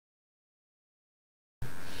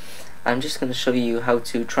I'm just going to show you how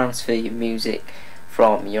to transfer your music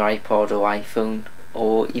from your iPod or iPhone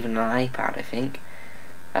or even an iPad, I think,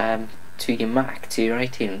 to your Mac, to your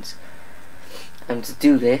iTunes. And to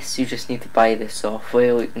do this, you just need to buy this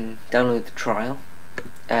software, or you can download the trial.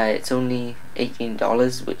 It's only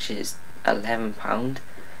 $18, which is £11.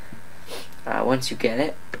 Once you get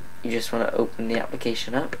it, you just want to open the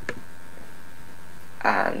application up,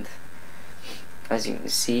 and as you can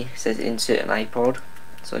see, it says insert an iPod,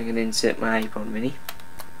 so I'm going to insert my iPod mini.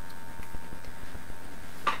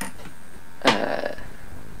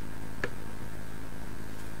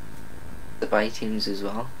 The iTunes as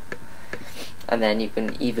well, and then you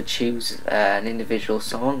can either choose an individual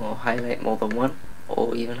song or highlight more than one,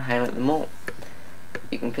 or even highlight them all.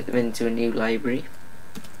 You can put them into a new library.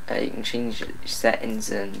 You can change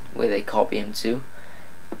settings and where they copy them to,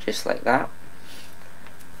 just like that.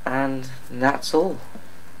 And that's all.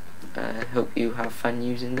 Hope you have fun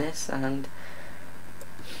using this, and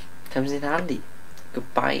comes in handy.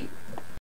 Goodbye.